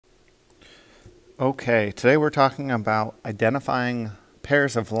Okay, today we're talking about identifying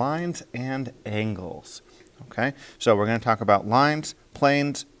pairs of lines and angles. Okay, so we're going to talk about lines,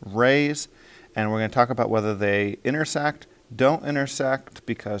 planes, rays, and we're going to talk about whether they intersect, don't intersect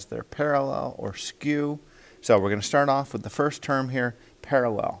because they're parallel or skew. So we're going to start off with the first term here,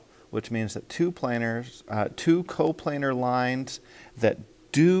 parallel, which means that two coplanar lines that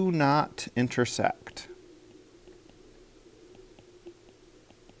do not intersect.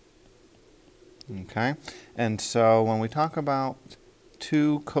 Okay, and so when we talk about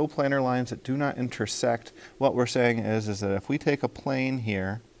two coplanar lines that do not intersect, what we're saying is that if we take a plane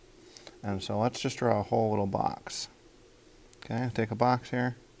here, and so let's just draw a whole little box. Okay, take a box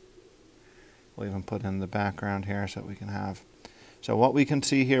here. We'll even put in the background here so that we can have. So what we can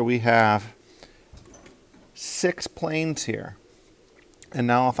see here, we have 6 planes here. And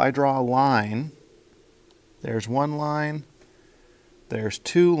now if I draw a line, there's one line, there's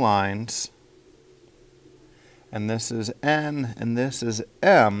 2 lines, and this is N, and this is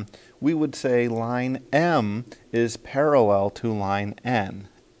M, we would say line M is parallel to line N.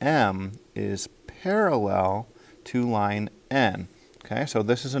 M is parallel to line N. Okay, so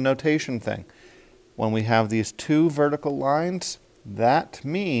this is a notation thing. When we have these 2 vertical lines, that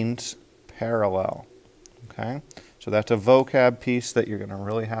means parallel. Okay, so that's a vocab piece that you're going to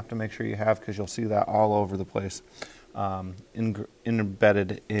really have to make sure you have, because you'll see that all over the place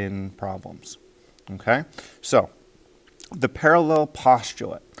embedded in problems. Okay, so the parallel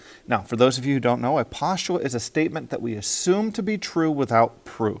postulate. Now, for those of you who don't know, a postulate is a statement that we assume to be true without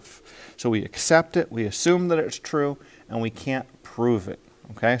proof. So we accept it, we assume that it's true, and we can't prove it.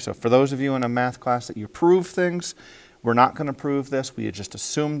 Okay, so for those of you in a math class that you prove things, we're not going to prove this, we just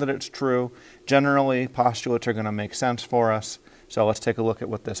assume that it's true. Generally, postulates are going to make sense for us. So let's take a look at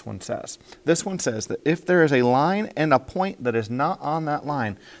what this one says. This one says that if there is a line and a point that is not on that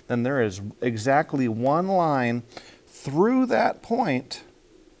line, then there is exactly one line through that point,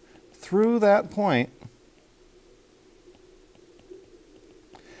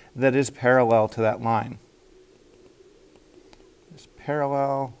 that is parallel to that line. It's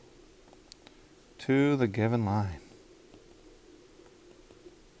parallel to the given line.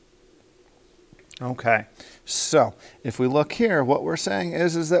 Okay, so if we look here, what we're saying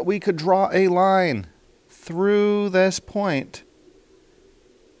is that we could draw a line through this point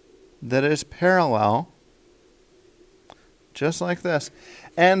that is parallel, just like this.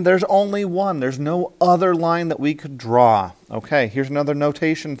 And there's only one. There's no other line that we could draw. Okay, here's another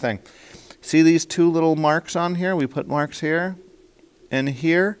notation thing. See these 2 little marks on here? We put marks here and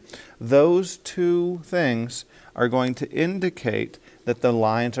here. Those 2 things are going to indicate that the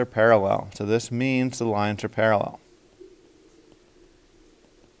lines are parallel. So this means the lines are parallel.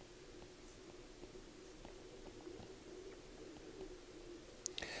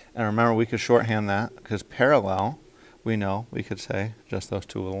 And remember, we could shorthand that, because parallel, we know we could say just those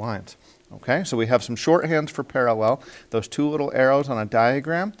 2 little lines. Okay, so we have some shorthands for parallel. Those 2 little arrows on a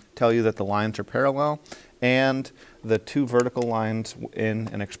diagram tell you that the lines are parallel, and the 2 vertical lines in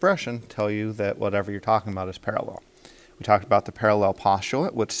an expression tell you that whatever you're talking about is parallel. We talked about the parallel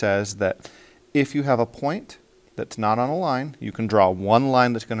postulate, which says that if you have a point that's not on a line, you can draw one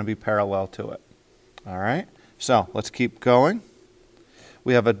line that's going to be parallel to it. All right, so let's keep going.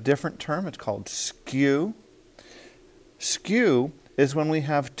 We have a different term. It's called skew. Skew is when we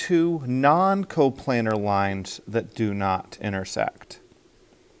have 2 non-coplanar lines that do not intersect.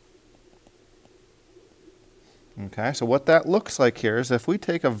 Okay, so what that looks like here is if we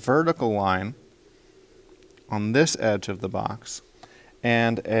take a vertical line on this edge of the box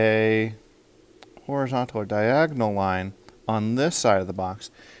and a horizontal or diagonal line on this side of the box,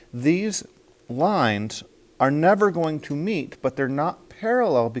 these lines are never going to meet, but they're not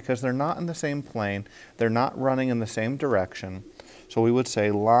parallel because they're not in the same plane, they're not running in the same direction. So we would say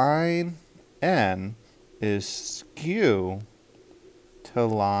line N is skew to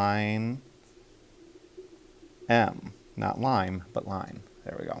line M. Not lime, but line.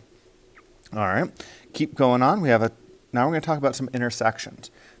 There we go. All right, keep going on. Now we're going to talk about some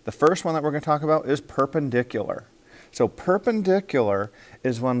intersections. The first one that we're going to talk about is perpendicular. So perpendicular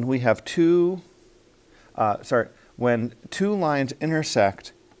is when we have when 2 lines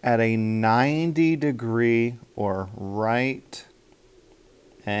intersect at a 90-degree or right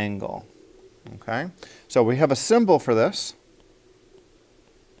angle. Okay, so we have a symbol for this.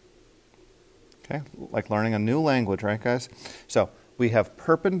 Okay, like learning a new language, right, guys? So we have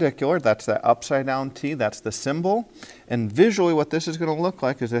perpendicular, that's that upside down T, that's the symbol. And visually what this is going to look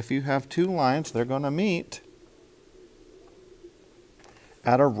like is if you have 2 lines, they're going to meet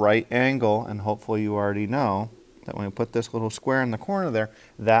at a right angle, and hopefully you already know that when we put this little square in the corner there,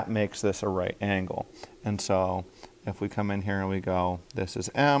 that makes this a right angle. And so if we come in here and we go, this is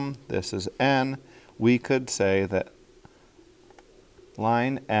M, this is N, we could say that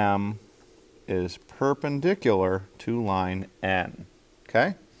line M is perpendicular to line N.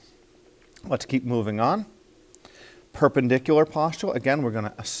 Okay? Let's keep moving on. Perpendicular postulate, again, we're going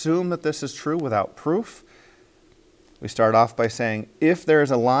to assume that this is true without proof. We start off by saying if there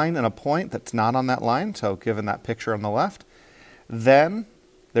is a line and a point that's not on that line, so given that picture on the left, then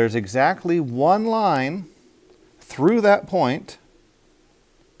there's exactly one line through that point,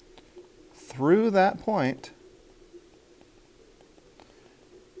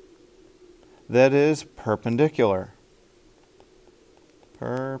 that is perpendicular.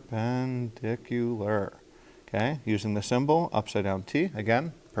 Perpendicular. Okay, using the symbol upside down T.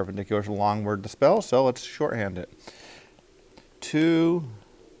 Again, perpendicular is a long word to spell, so let's shorthand it. To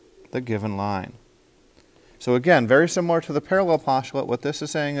the given line. So again, very similar to the parallel postulate, what this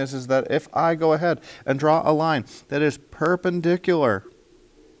is saying is that if I go ahead and draw a line that is perpendicular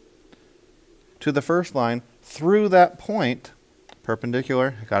to the first line through that point,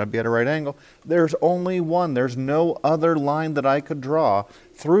 perpendicular, got to be at a right angle, there's only one. There's no other line that I could draw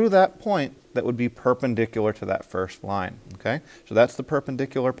through that point that would be perpendicular to that first line. Okay, so that's the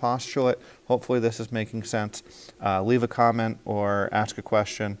perpendicular postulate. Hopefully this is making sense. Leave a comment or ask a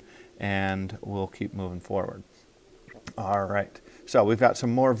question, and we'll keep moving forward. All right, so we've got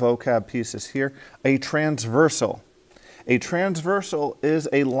some more vocab pieces here. A transversal. A transversal is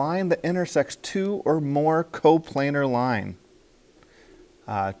a line that intersects two or more coplanar lines.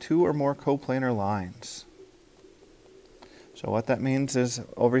 Two or more coplanar lines. So what that means is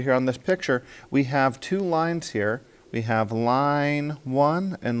over here on this picture, we have two lines here. We have line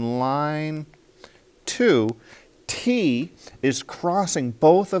 1 and line 2. T is crossing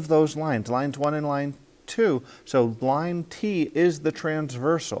both of those lines, lines 1 and line 2. So line T is the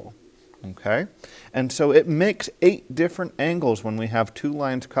transversal. Okay? And so it makes 8 different angles when we have two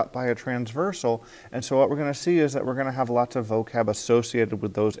lines cut by a transversal. And so what we're going to see is that we're going to have lots of vocab associated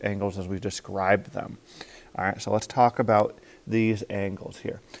with those angles as we describe them. All right, so let's talk about these angles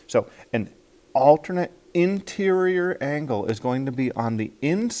here. So an alternate interior angle is going to be on the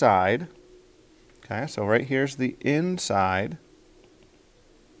inside. Okay, so right here's the inside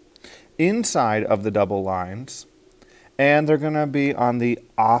of the double lines. And they're going to be on the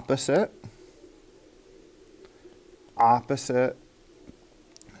opposite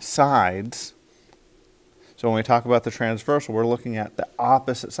sides. So when we talk about the transversal, we're looking at the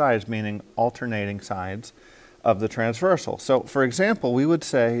opposite sides, meaning alternating sides of the transversal. So for example, we would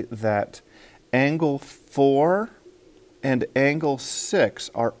say that angle 4 and angle 6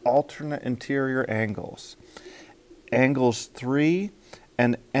 are alternate interior angles. Angles 3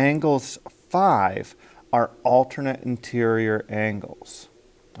 and angles 5 are alternate interior angles.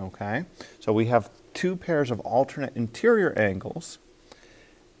 Okay? So we have two pairs of alternate interior angles.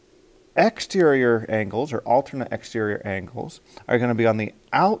 Exterior angles, or alternate exterior angles, are going to be on the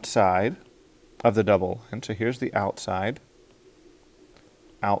outside of the double line. So here's the outside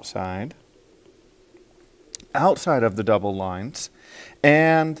of the double lines,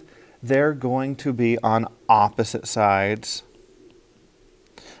 and they're going to be on opposite sides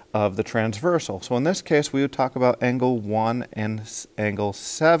of the transversal. So in this case, we would talk about angle 1 and angle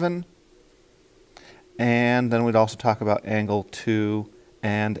 7, and then we'd also talk about angle 2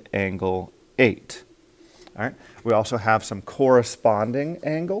 and angle 8. All right. We also have some corresponding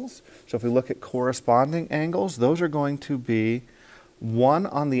angles. So if we look at corresponding angles, those are going to be one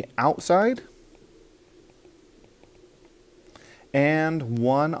on the outside and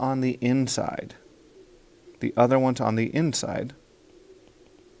one on the inside. The other one's on the inside.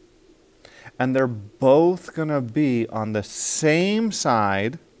 And they're both going to be on the same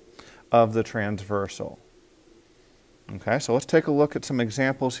side of the transversal. Okay, so let's take a look at some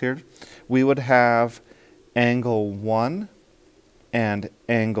examples here. We would have angle 1 and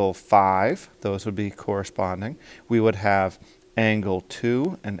angle 5. Those would be corresponding. We would have angle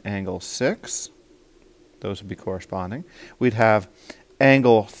 2 and angle 6. Those would be corresponding. We'd have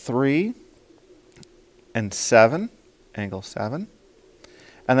angle 3 and 7. Angle 7.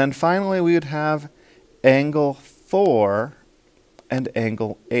 And then finally we would have angle 4 and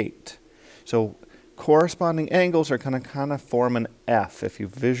angle 8. So corresponding angles are going to kind of form an F. If you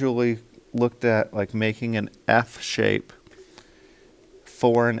visually looked at like making an F shape,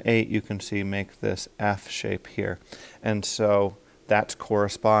 4 and 8 you can see make this F shape here. And so that's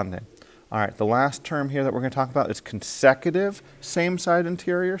corresponding. All right, the last term here that we're going to talk about is consecutive same-side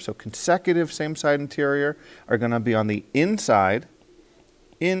interior. So consecutive same-side interior are going to be on the inside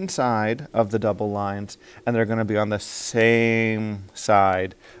inside of the double lines, and they're going to be on the same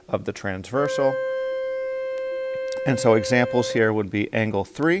side of the transversal. And so examples here would be angle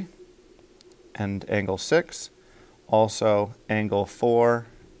 3 and angle 6, also angle 4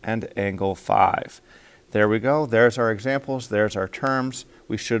 and angle 5. There we go. There's our examples. There's our terms.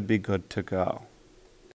 We should be good to go.